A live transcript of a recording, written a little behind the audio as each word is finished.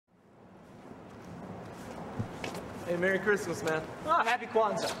Hey, Merry Christmas, man. Oh, happy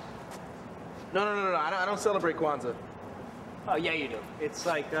Kwanzaa. No, I don't celebrate Kwanzaa. Oh, yeah, you do. It's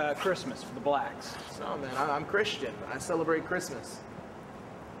like Christmas for the blacks. No, man, I'm Christian. I celebrate Christmas.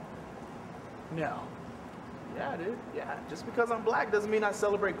 No. Yeah, dude. Yeah, just because I'm black doesn't mean I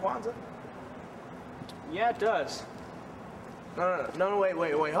celebrate Kwanzaa. Yeah, it does. No,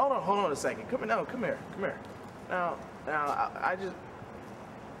 wait. Hold on a second. Come here. Now, I just.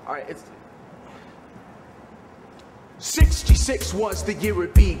 All right, it's. 66 was the year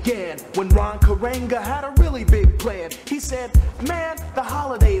it began, when Ron Karanga had a really big plan. He said, man, the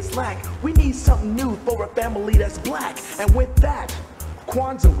holidays lack. We need something new for a family that's black. And with that,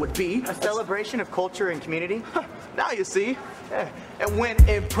 Kwanzaa would be a celebration of culture and community. Now you see. Yeah. And when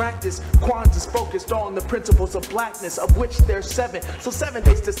in practice, Kwanzaa's focused on the principles of blackness, of which there's 7. So 7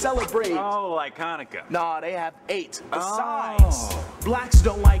 days to celebrate. Oh, like Hanukkah. Nah, they have 8. Besides, blacks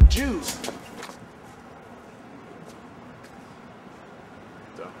don't like Jews.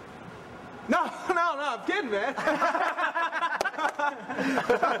 No, I'm kidding, man.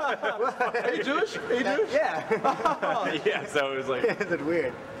 Are you Jewish? Yeah. Yeah, so it was like... Is it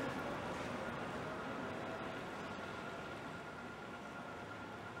weird?